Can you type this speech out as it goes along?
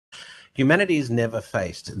Humanity has never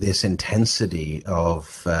faced this intensity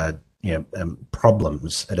of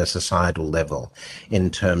problems at a societal level in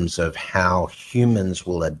terms of how humans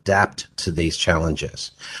will adapt to these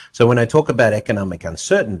challenges. So when I talk about economic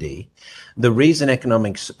uncertainty, the reason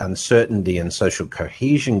economic uncertainty and social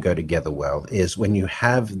cohesion go together well is when you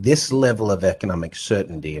have this level of economic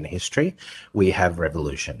certainty in history, we have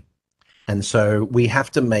revolution. And so we have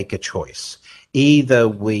to make a choice. Either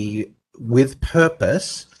we, with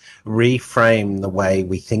purpose, reframe the way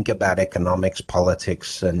we think about economics,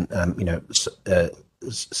 politics, and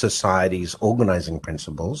society's organizing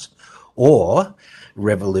principles, or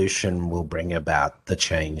revolution will bring about the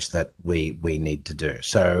change that we need to do.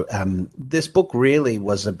 So this book really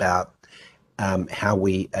was about how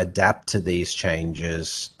we adapt to these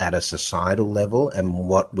changes at a societal level and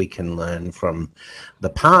what we can learn from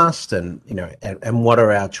the past, and what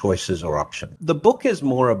are our choices or options. The book is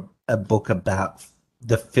more a book about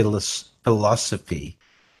the philosophy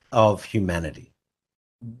of humanity.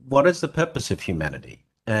 What is the purpose of humanity?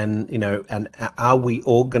 And and are we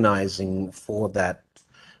organizing for that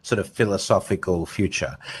sort of philosophical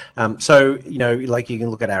future? Like you can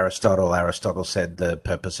look at Aristotle. Aristotle said the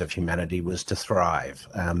purpose of humanity was to thrive.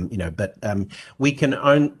 We can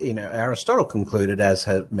Aristotle concluded, as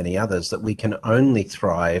have many others, that we can only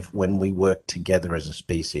thrive when we work together as a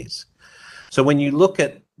species. So when you look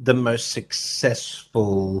at the most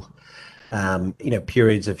successful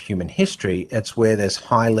periods of human history, it's where there's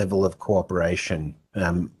high level of cooperation,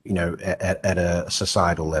 at a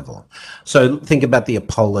societal level. So think about the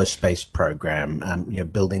Apollo space program,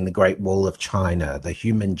 building the Great Wall of China, the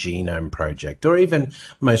Human Genome Project, or even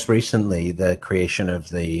most recently, the creation of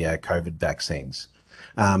the COVID vaccines.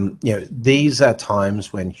 These are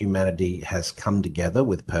times when humanity has come together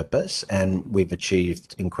with purpose and we've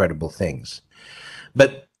achieved incredible things.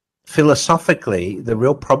 But philosophically, the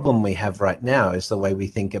real problem we have right now is the way we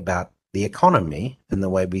think about the economy and the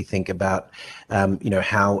way we think about,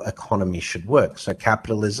 how economy should work. So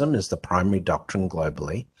capitalism is the primary doctrine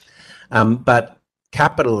globally, but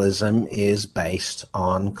capitalism is based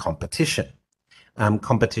on competition.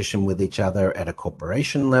 Competition with each other at a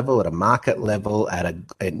corporation level, at a market level, at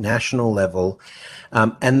a national level,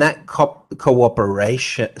 and that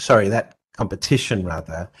competition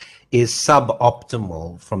rather, is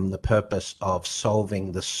suboptimal from the purpose of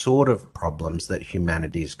solving the sort of problems that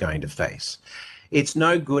humanity is going to face. It's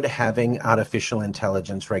no good having artificial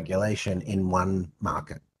intelligence regulation in one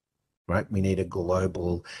market, right? We need a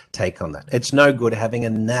global take on that. It's no good having a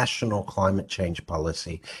national climate change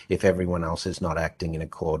policy if everyone else is not acting in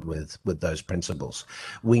accord with those principles.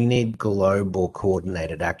 We need global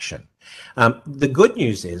coordinated action. The good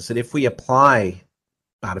news is that if we apply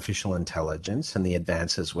artificial intelligence and the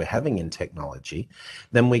advances we're having in technology,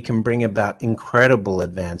 then we can bring about incredible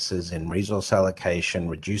advances in resource allocation,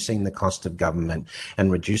 reducing the cost of government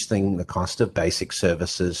and reducing the cost of basic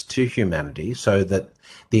services to humanity, so that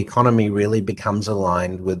the economy really becomes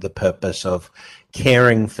aligned with the purpose of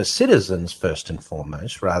caring for citizens first and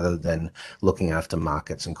foremost, rather than looking after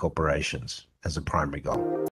markets and corporations as a primary goal.